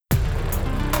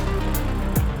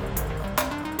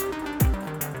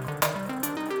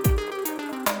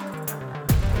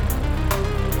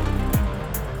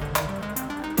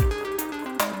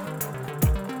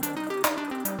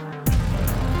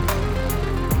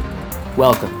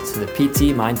Welcome to the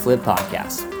PT Mind Flip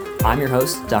Podcast. I'm your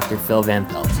host, Dr. Phil Van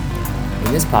Pelt.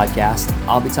 In this podcast,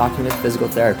 I'll be talking with physical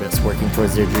therapists working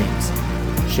towards their dreams,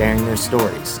 sharing their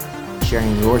stories,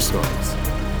 sharing your stories.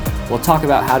 We'll talk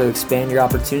about how to expand your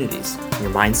opportunities,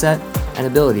 your mindset, and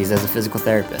abilities as a physical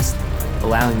therapist,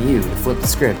 allowing you to flip the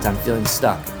script on feeling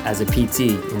stuck as a PT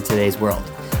in today's world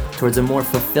towards a more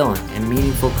fulfilling and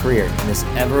meaningful career in this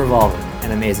ever-evolving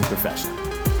and amazing profession.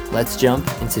 Let's jump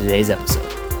into today's episode.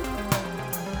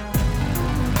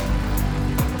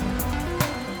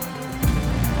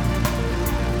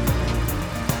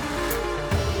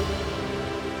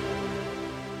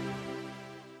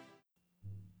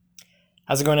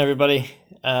 How's it going, everybody?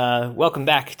 Welcome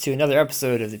back to another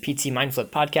episode of the PT Mind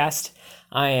Flip Podcast.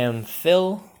 I am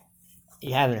Phil.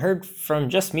 You haven't heard from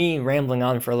just me rambling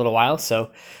on for a little while,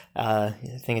 so I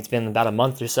think it's been about a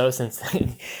month or so since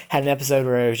I had an episode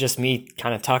where it was just me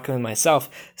kind of talking with myself.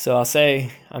 So I'll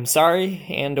say I'm sorry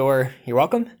and or you're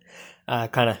welcome.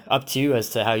 Kind of up to you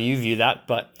as to how you view that,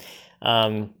 but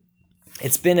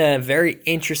it's been a very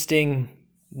interesting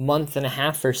month and a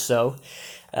half or so.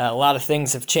 A lot of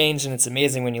things have changed, and it's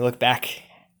amazing when you look back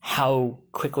how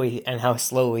quickly and how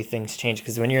slowly things change,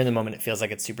 because when you're in the moment, it feels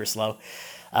like it's super slow.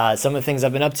 Some of the things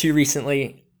I've been up to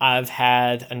recently, I've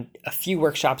had a few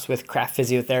workshops with Craft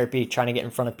Physiotherapy, trying to get in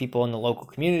front of people in the local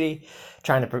community,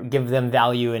 trying to give them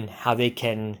value and how they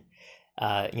can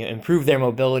improve their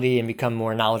mobility and become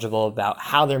more knowledgeable about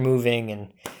how they're moving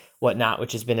and whatnot,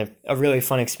 which has been a really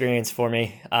fun experience for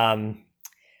me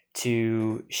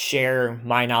to share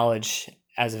my knowledge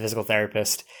as a physical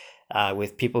therapist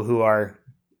with people who are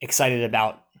excited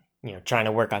about trying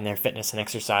to work on their fitness and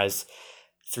exercise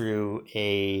through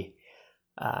a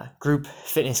group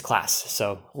fitness class.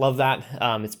 So love that.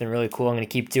 It's been really cool. I'm going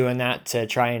to keep doing that to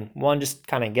try and just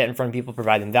kind of get in front of people,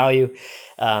 provide them value,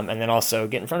 and then also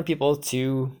get in front of people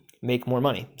to make more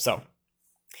money. So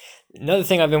another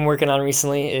thing I've been working on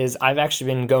recently is I've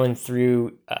actually been going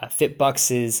through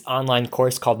FitBucks' online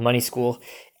course called Money School.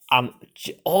 I'm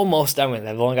almost done with it.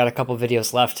 I've only got a couple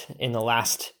videos left in the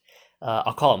last,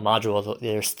 I'll call it module.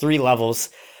 There's 3 levels.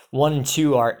 1 and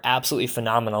 2 are absolutely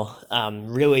phenomenal.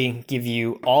 Really give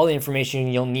you all the information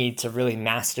you'll need to really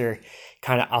master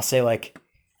I'll say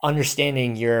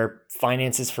understanding your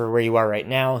finances for where you are right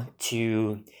now,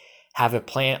 to have a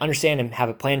plan, understand and have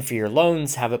a plan for your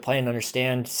loans, have a plan to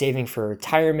understand saving for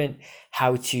retirement,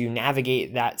 how to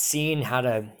navigate that scene, how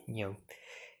to,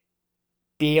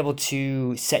 be able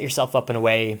to set yourself up in a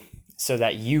way so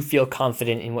that you feel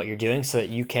confident in what you're doing, so that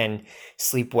you can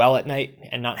sleep well at night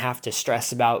and not have to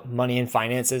stress about money and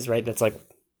finances, right? That's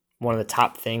one of the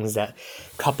top things that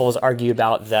couples argue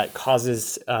about that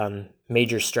causes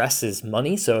major stress is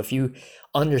money. So if you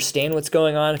understand what's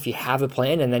going on, if you have a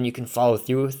plan and then you can follow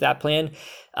through with that plan,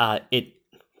 I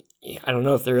don't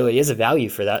know if there really is a value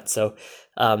for that. So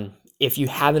if you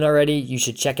haven't already, you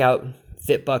should check out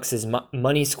FitBucks'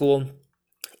 Money School.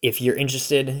 If you're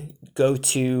interested, go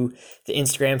to the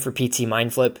Instagram for PT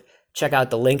Mindflip, check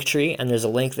out the link tree, and there's a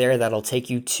link there that'll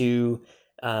take you to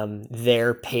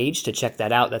their page to check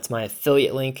that out. That's my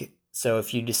affiliate link. So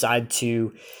if you decide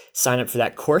to sign up for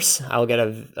that course, I'll get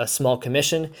a small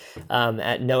commission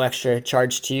at no extra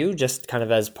charge to you, just kind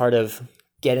of as part of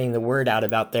getting the word out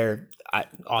about their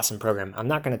awesome program. I'm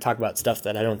not going to talk about stuff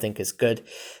that I don't think is good.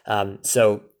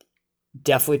 So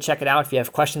definitely check it out. If you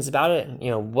have questions about it,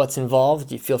 what's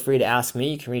involved, you feel free to ask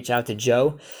me. You can reach out to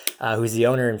Joe, who's the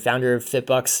owner and founder of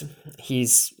FitBucks.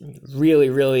 He's really,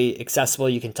 really accessible.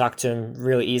 You can talk to him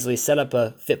really easily. Set up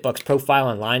a FitBucks profile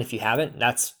online if you haven't.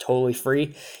 That's totally free.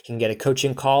 You can get a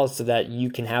coaching call so that you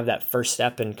can have that first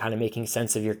step in kind of making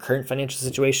sense of your current financial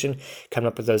situation, coming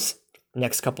up with those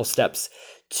next couple steps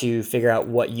to figure out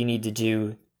what you need to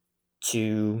do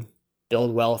to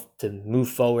build wealth, to move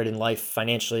forward in life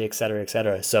financially, et cetera, et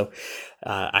cetera. So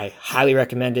I highly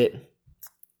recommend it.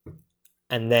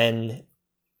 And then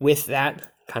with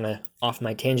that, kind of off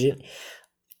my tangent,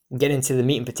 get into the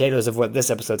meat and potatoes of what this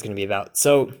episode's going to be about.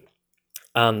 So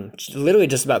literally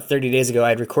just about 30 days ago, I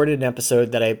had recorded an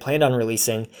episode that I planned on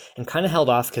releasing and kind of held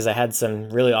off because I had some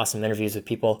really awesome interviews with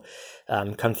people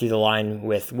come through the line,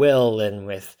 with Will and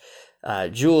with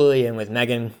Julie and with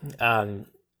Megan.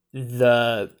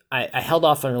 I held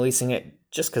off on releasing it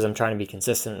just because I'm trying to be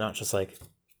consistent, not just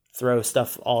throw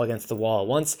stuff all against the wall at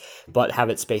once, but have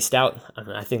it spaced out.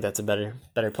 I think that's a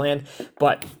better plan.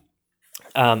 But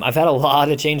I've had a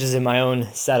lot of changes in my own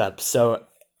setup. So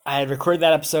I had recorded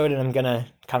that episode, and I'm going to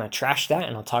kind of trash that,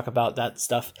 and I'll talk about that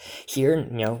stuff here,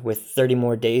 with 30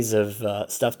 more days of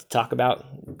stuff to talk about,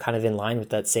 kind of in line with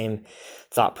that same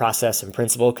thought process and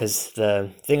principle, because the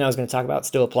thing I was going to talk about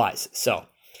still applies. So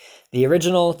the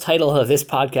original title of this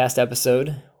podcast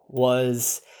episode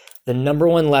was the number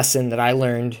one lesson that I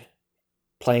learned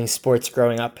playing sports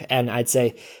growing up. And I'd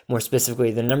say more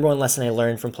specifically, the number one lesson I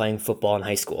learned from playing football in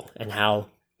high school and how,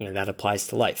 that applies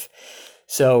to life.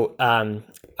 So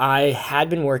I had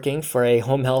been working for a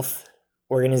home health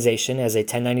organization as a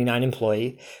 1099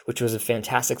 employee, which was a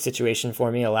fantastic situation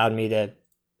for me, allowed me to,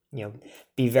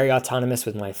 be very autonomous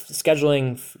with my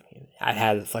scheduling. I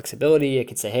had flexibility. I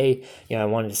could say, hey, I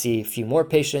wanted to see a few more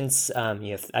patients.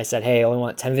 If I said, hey, I only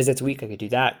want 10 visits a week, I could do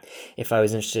that. If I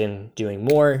was interested in doing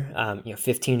more,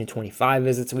 15 to 25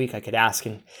 visits a week, I could ask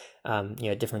and,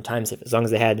 at different times, as long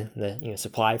as they had the,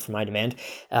 supply for my demand.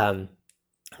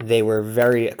 They were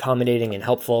very accommodating and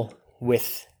helpful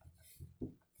with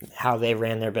how they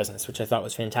ran their business, which I thought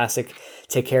was fantastic.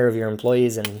 Take care of your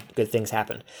employees and good things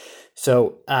happen.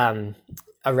 So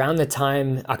around the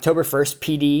time October 1st,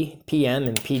 PD PM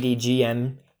and PD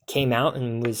GM came out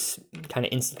and was kind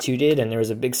of instituted, and there was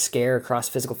a big scare across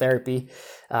physical therapy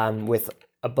with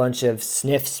a bunch of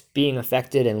SNFs being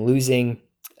affected and losing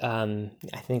I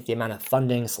think the amount of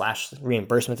funding /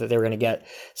 reimbursement that they were going to get.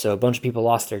 So a bunch of people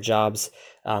lost their jobs.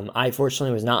 I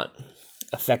fortunately was not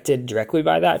affected directly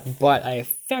by that, but I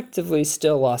effectively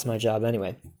still lost my job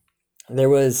anyway. There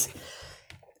was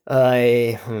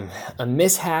a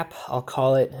mishap, I'll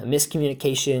call it, a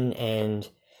miscommunication, and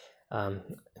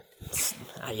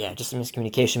just a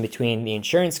miscommunication between the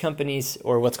insurance companies,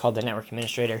 or what's called the network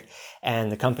administrator,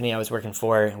 and the company I was working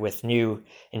for with new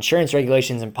insurance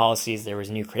regulations and policies. There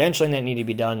was new credentialing that needed to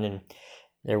be done, and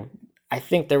I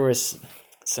think there was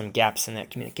some gaps in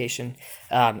that communication,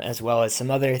 as well as some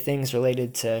other things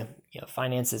related to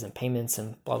finances and payments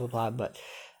and blah blah blah. But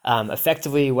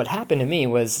effectively, what happened to me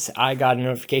was I got a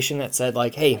notification that said,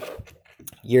 like, hey,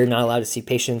 you're not allowed to see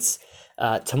patients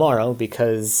tomorrow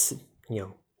because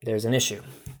there's an issue.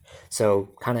 So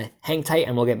kind of hang tight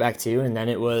and we'll get back to you. And then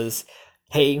it was,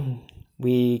 hey,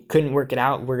 we couldn't work it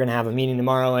out. We're going to have a meeting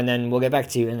tomorrow and then we'll get back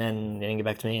to you. And then they didn't get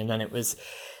back to me. And then it was,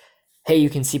 hey, you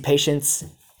can see patients.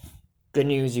 Good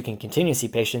news, you can continue to see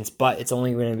patients, but it's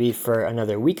only going to be for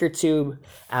another week or two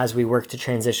as we work to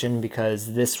transition,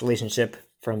 because this relationship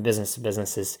from business to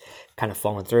business is kind of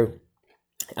falling through.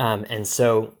 And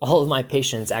so all of my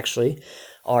patients actually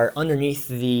are underneath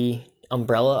the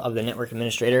umbrella of the network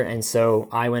administrator. And so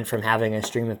I went from having a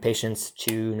stream of patients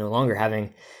to no longer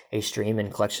having a stream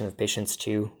and collection of patients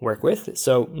to work with.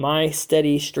 So my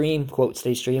steady stream, quote,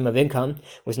 steady stream of income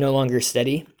was no longer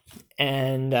steady.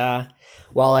 And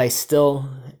while I still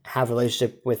have a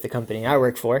relationship with the company I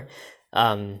work for,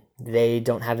 they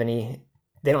don't have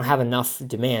enough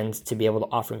demand to be able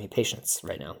to offer me patients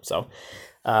right now. So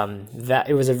that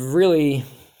it was a really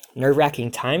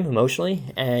nerve-wracking time emotionally,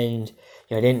 and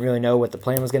I didn't really know what the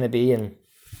plan was going to be and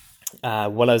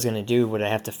what I was going to do. Would I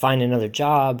have to find another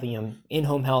job, in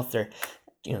home health, or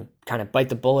kind of bite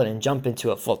the bullet and jump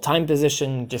into a full-time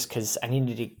position just because I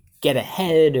needed to get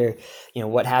ahead, or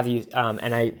what have you.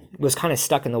 And I was kind of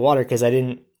stuck in the water because I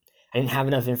didn't have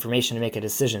enough information to make a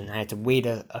decision. I had to wait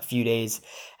a few days,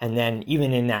 and then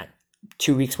even in that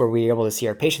 2 weeks where we were able to see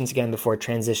our patients again before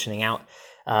transitioning out,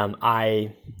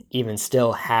 I even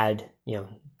still had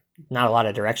not a lot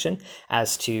of direction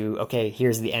as to, okay,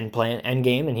 here's the end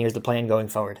game, and here's the plan going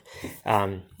forward.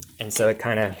 And so it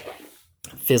kind of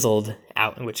fizzled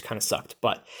out, which kind of sucked.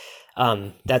 But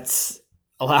that's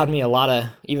allowed me a lot of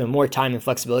even more time and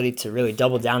flexibility to really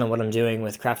double down on what I'm doing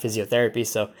with craft physiotherapy.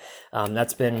 So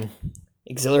that's been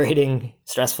exhilarating,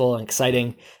 stressful, and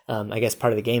exciting. I guess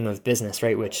part of the game of business,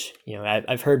 right? Which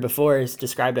I've heard before is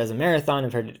described as a marathon.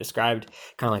 I've heard it described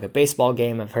kind of like a baseball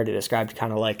game. I've heard it described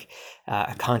kind of like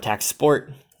a contact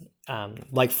sport,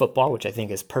 like football, which I think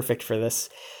is perfect for this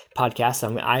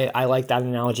podcast. I like that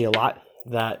analogy a lot.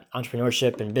 That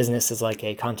entrepreneurship and business is like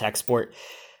a contact sport,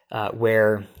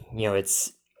 where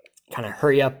it's kind of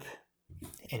hurry up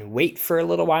and wait for a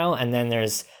little while, and then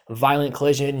there's violent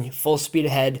collision, full speed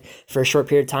ahead for a short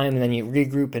period of time, and then you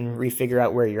regroup and refigure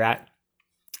out where you're at,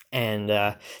 and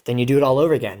then you do it all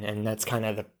over again. And that's kind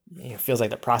of feels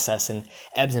like the process, and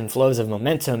ebbs and flows of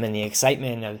momentum and the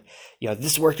excitement of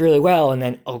this worked really well, and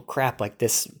then oh crap, like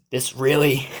this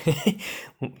really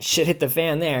shit hit the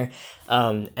fan there.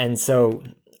 And so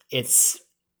it's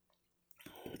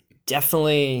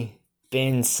definitely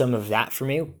been some of that for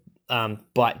me,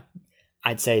 but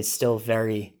I'd say it's still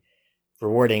very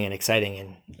rewarding and exciting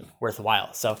and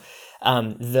worthwhile. So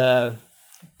the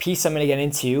piece I'm going to get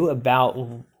into about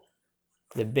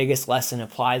the biggest lesson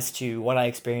applies to what I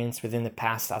experienced within the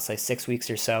past, I'll say 6 weeks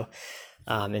or so,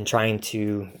 in trying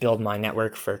to build my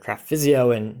network for Craft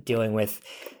Physio and dealing with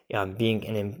being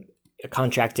an a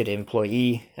contracted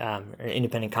employee or an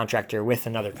independent contractor with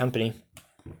another company.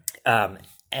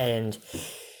 And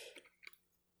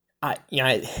I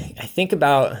think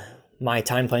about my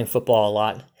time playing football a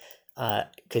lot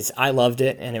because I loved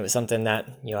it, and it was something that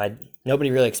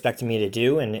nobody really expected me to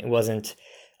do, and it wasn't.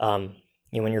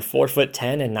 When you're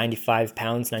 4'10" and 95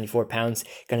 pounds, 94 pounds,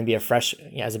 going to be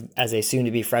as a soon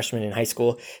to be freshman in high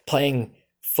school, playing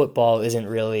football isn't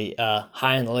really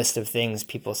high on the list of things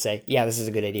people say, yeah, this is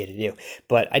a good idea to do.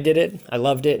 But I did it. I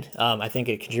loved it. I think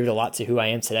it contributed a lot to who I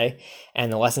am today.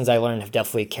 And the lessons I learned have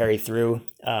definitely carried through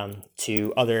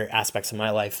to other aspects of my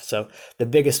life. So the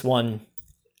biggest one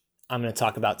I'm going to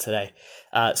talk about today.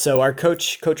 So our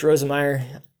coach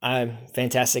Rosemeyer,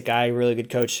 fantastic guy, really good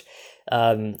coach,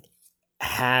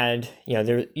 had,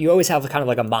 you always have kind of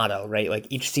like a motto, right? Like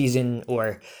each season,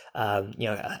 or, a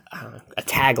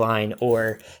tagline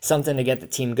or something to get the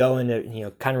team going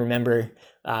to, kind of remember,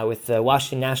 with the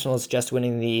Washington Nationals just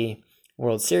winning the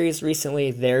World Series recently,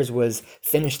 theirs was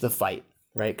finish the fight,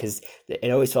 right? Because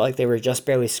it always felt like they were just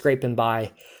barely scraping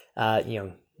by.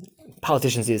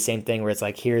 Politicians do the same thing where it's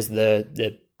like, here's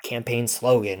the campaign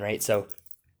slogan, right? So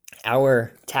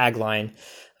our tagline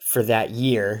for that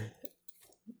year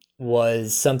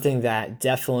was something that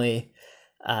definitely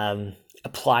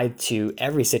applied to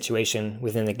every situation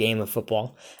within the game of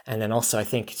football. And then also, I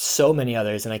think so many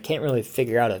others, and I can't really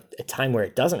figure out a time where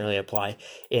it doesn't really apply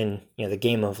in the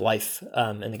game of life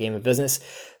and the game of business.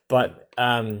 But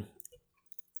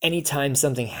anytime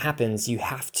something happens, you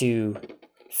have to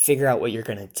figure out what you're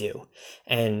going to do.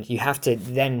 And you have to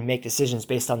then make decisions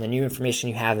based on the new information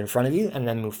you have in front of you and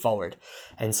then move forward.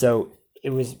 And so it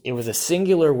was a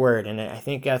singular word, and I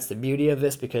think that's the beauty of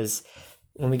this, because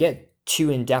when we get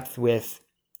too in depth with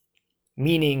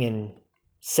meaning and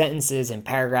sentences and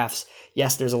paragraphs,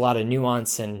 yes, there's a lot of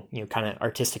nuance and kind of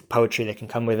artistic poetry that can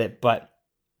come with it, but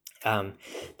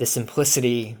the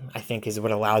simplicity, I think, is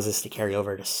what allows us to carry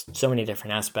over to so many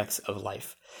different aspects of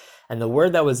life. And the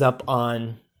word that was up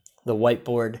on the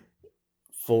whiteboard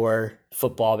for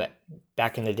football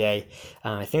back in the day,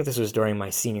 I think this was during my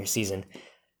senior season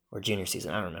or junior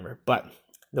season, I don't remember, but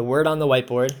the word on the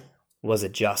whiteboard was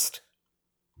adjust.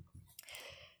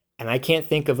 And I can't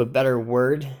think of a better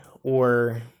word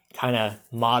or kind of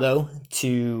motto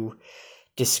to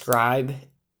describe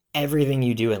everything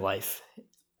you do in life.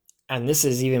 And this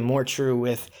is even more true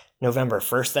with November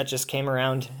 1st that just came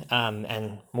around,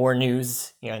 and more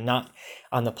news, not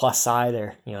on the plus side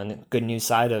or, on the good news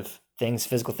side of things,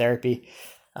 physical therapy,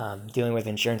 dealing with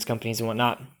insurance companies and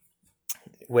whatnot,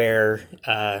 where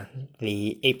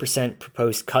the 8%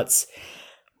 proposed cuts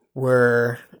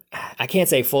were, I can't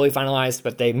say fully finalized,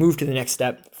 but they moved to the next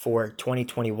step for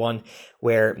 2021,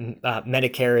 where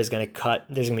Medicare is going to cut.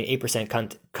 There's going to be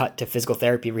 8% cut to physical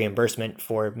therapy reimbursement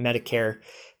for Medicare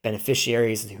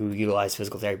beneficiaries who utilize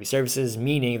physical therapy services,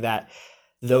 meaning that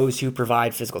those who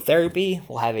provide physical therapy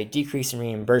will have a decrease in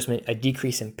reimbursement, a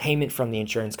decrease in payment from the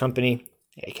insurance company,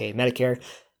 aka Medicare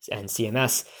and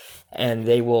CMS, and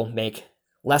they will make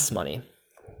less money,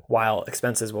 while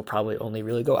expenses will probably only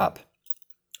really go up,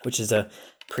 which is a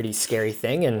pretty scary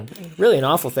thing and really an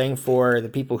awful thing for the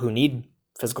people who need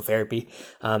physical therapy,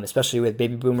 especially with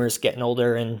baby boomers getting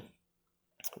older and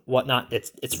whatnot.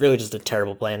 It's really just a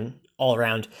terrible plan all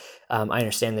around. I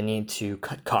understand the need to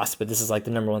cut costs, but this is like the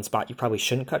number one spot you probably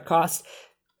shouldn't cut costs.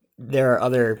 There are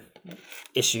other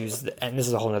issues, and this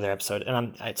is a whole nother episode,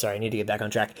 and I'm sorry, I need to get back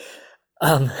on track.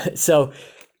 So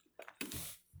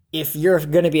if you're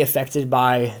going to be affected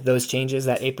by those changes,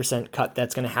 that 8% cut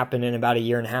that's going to happen in about a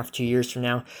year and a half, 2 years from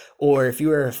now, or if you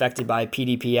were affected by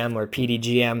PDPM or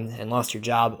PDGM and lost your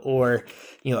job, or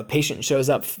a patient shows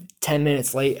up 10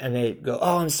 minutes late and they go,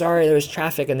 oh, I'm sorry, there was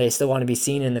traffic, and they still want to be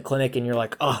seen in the clinic, and you're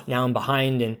like, oh, now I'm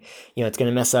behind, and it's going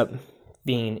to mess up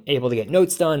being able to get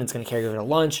notes done. It's going to carry over to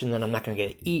lunch, and then I'm not going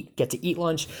to get to eat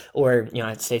lunch, or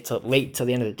I'd stay late till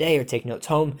the end of the day or take notes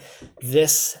home.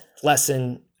 This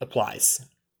lesson applies.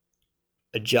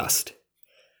 Adjust.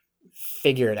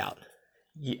 Figure it out.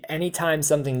 Anytime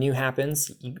something new happens,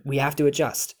 we have to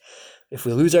adjust. If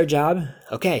we lose our job,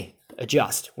 okay,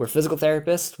 adjust. We're physical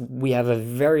therapists. We have a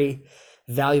very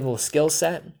valuable skill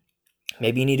set.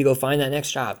 Maybe you need to go find that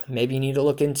next job. Maybe you need to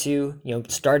look into,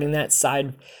 starting that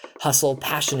side hustle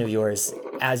passion of yours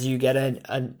as you get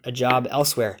a job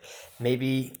elsewhere.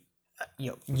 Maybe,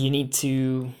 you need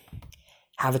to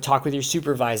have a talk with your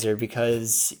supervisor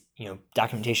because,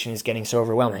 documentation is getting so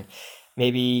overwhelming.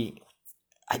 Maybe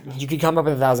you could come up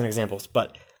with 1,000 examples,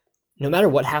 but no matter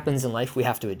what happens in life, we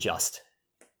have to adjust.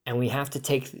 And we have to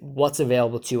take what's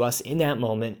available to us in that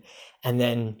moment and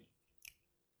then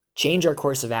change our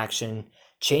course of action,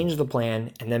 change the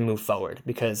plan, and then move forward.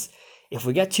 Because If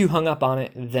we get too hung up on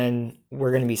it, then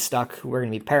we're going to be stuck. We're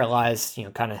going to be paralyzed,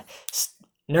 kind of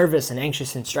nervous and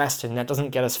anxious and stressed, and that doesn't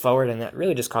get us forward, and that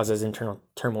really just causes internal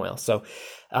turmoil. So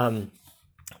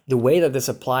the way that this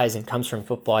applies and comes from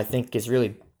football, I think, is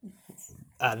really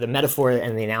the metaphor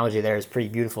and the analogy there is pretty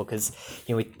beautiful, because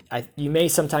you may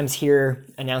sometimes hear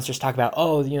announcers talk about,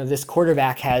 this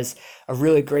quarterback has a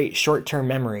really great short-term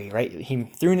memory, right? He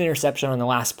threw an interception on the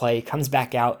last play, comes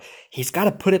back out, he's got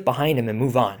to put it behind him and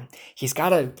move on. He's got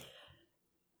to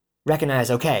recognize,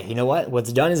 okay, you know what?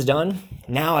 What's done is done.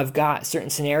 Now I've got a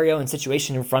certain scenario and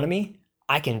situation in front of me.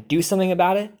 I can do something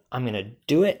about it. I'm going to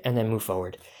do it and then move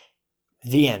forward.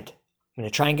 The end. I'm going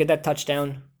to try and get that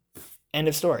touchdown. End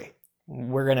of story.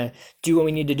 We're going to do what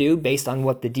we need to do based on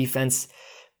what the defense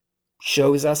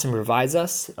shows us and provides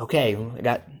us. Okay,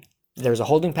 there's a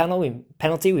holding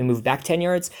penalty. We move back 10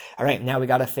 yards. All right, now we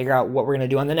got to figure out what we're going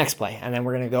to do on the next play, and then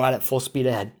we're going to go at it full speed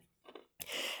ahead.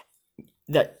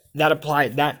 That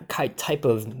type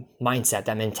of mindset,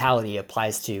 that mentality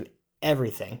applies to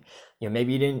everything.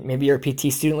 Maybe you're a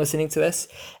PT student listening to this,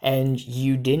 and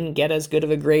you didn't get as good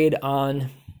of a grade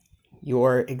on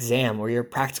your exam or your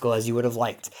practical as you would have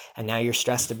liked, and now you're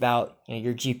stressed about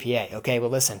your GPA. Okay, well,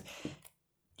 listen,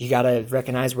 you got to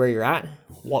recognize where you're at,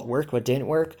 what worked, what didn't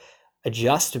work,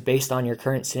 adjust based on your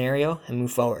current scenario, and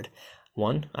move forward.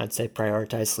 One, I'd say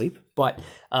prioritize sleep, but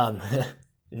and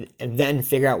then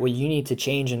figure out what you need to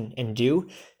change and do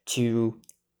to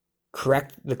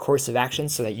correct the course of action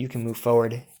so that you can move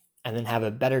forward and then have a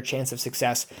better chance of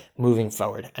success moving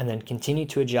forward, and then continue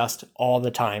to adjust all the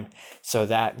time so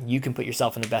that you can put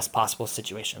yourself in the best possible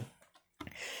situation.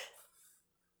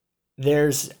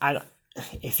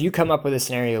 If you come up with a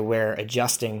scenario where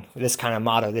adjusting, this kind of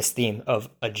motto, this theme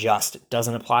of adjust,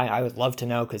 doesn't apply, I would love to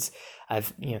know, because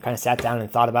I've kind of sat down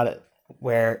and thought about it,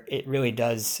 where it really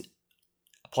does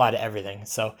apply to everything.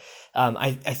 So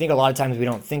I think a lot of times we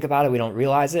don't think about it, we don't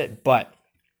realize it, but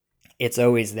it's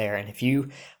always there. And if you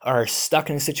are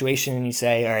stuck in a situation and you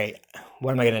say, all right,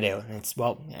 what am I going to do?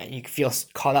 And you feel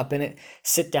caught up in it,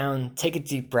 sit down, take a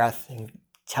deep breath, and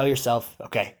tell yourself,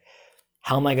 okay,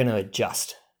 how am I going to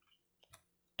adjust?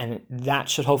 And that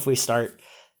should hopefully start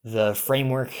the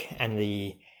framework and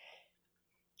the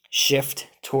shift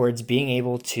towards being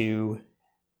able to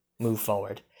move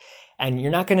forward. And you're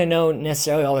not going to know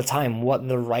necessarily all the time what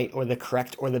the right or the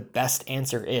correct or the best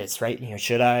answer is, right?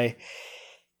 Should I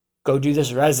go do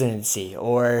this residency,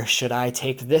 or should I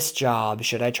take this job?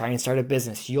 Should I try and start a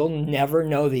business? You'll never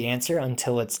know the answer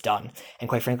until it's done. And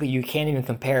quite frankly, you can't even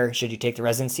compare, should you take the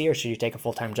residency or should you take a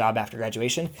full-time job after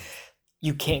graduation?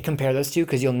 You can't compare those two,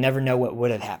 because you'll never know what would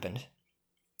have happened.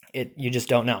 You just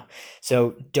don't know.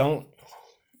 So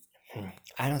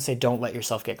I don't say don't let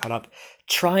yourself get caught up.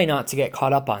 Try not to get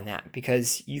caught up on that,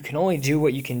 because you can only do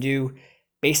what you can do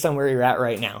based on where you're at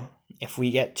right now. If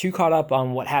we get too caught up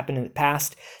on what happened in the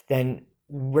past, then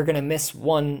we're going to miss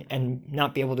one and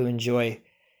not be able to enjoy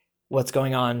what's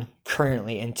going on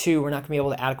currently. And two, we're not going to be able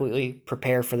to adequately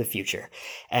prepare for the future.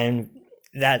 And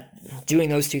that doing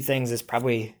those two things is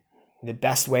probably the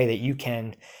best way that you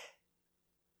can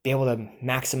be able to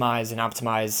maximize and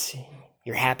optimize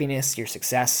your happiness, your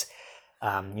success,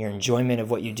 your enjoyment of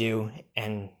what you do.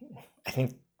 And I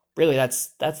think really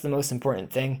that's the most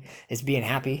important thing, is being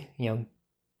happy.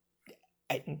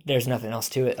 There's nothing else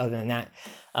to it other than that.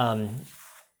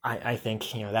 I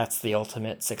think, that's the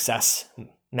ultimate success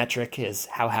metric, is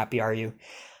how happy are you?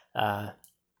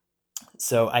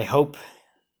 So I hope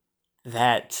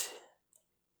that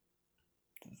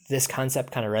this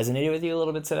concept kind of resonated with you a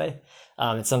little bit today.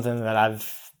 It's something that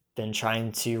I've been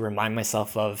trying to remind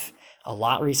myself of a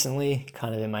lot recently,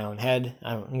 kind of in my own head.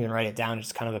 I don't even write it down,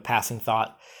 just kind of a passing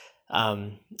thought.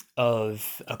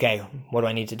 Of, okay, what do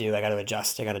I need to do? I got to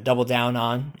adjust. I got to double down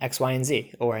on X, Y, and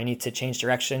Z, or I need to change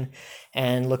direction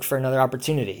and look for another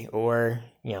opportunity, or,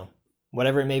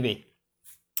 whatever it may be.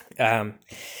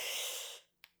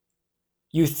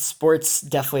 Youth sports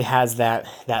definitely has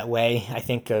that way, I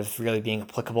think, of really being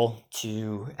applicable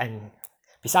to, and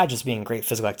besides just being great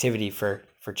physical activity for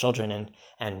children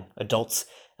and adults,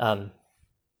 to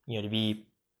be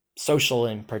social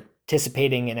and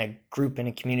participating in a group, in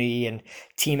a community, and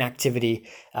team activity,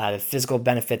 the physical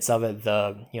benefits of it,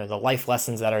 the life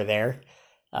lessons that are there,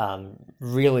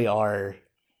 really are,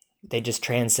 they just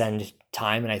transcend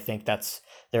time. And I think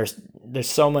there's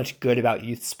so much good about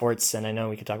youth sports, and I know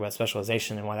we could talk about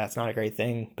specialization and why that's not a great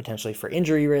thing, potentially for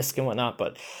injury risk and whatnot,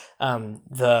 but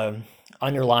the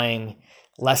underlying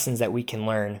lessons that we can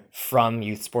learn from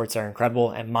youth sports are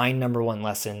incredible. And my number one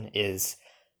lesson is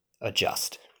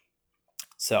adjust.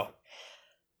 So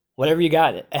whatever you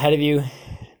got ahead of you,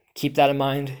 keep that in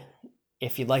mind.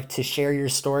 If you'd like to share your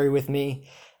story with me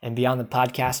and be on the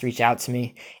podcast, reach out to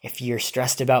me. If you're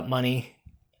stressed about money,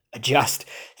 adjust.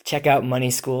 Check out Money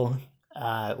School.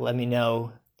 Let me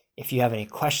know if you have any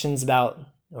questions about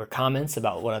or comments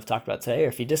about what I've talked about today, or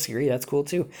if you disagree, that's cool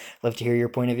too. Love to hear your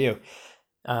point of view.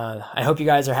 I hope you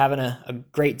guys are having a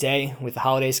great day with the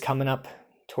holidays coming up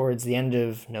towards the end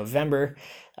of November,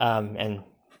 and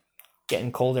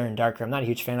getting colder and darker. I'm not a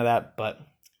huge fan of that, but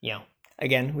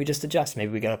again, we just adjust.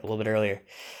 Maybe we get up a little bit earlier.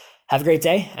 Have a great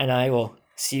day, and I will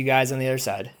see you guys on the other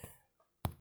side.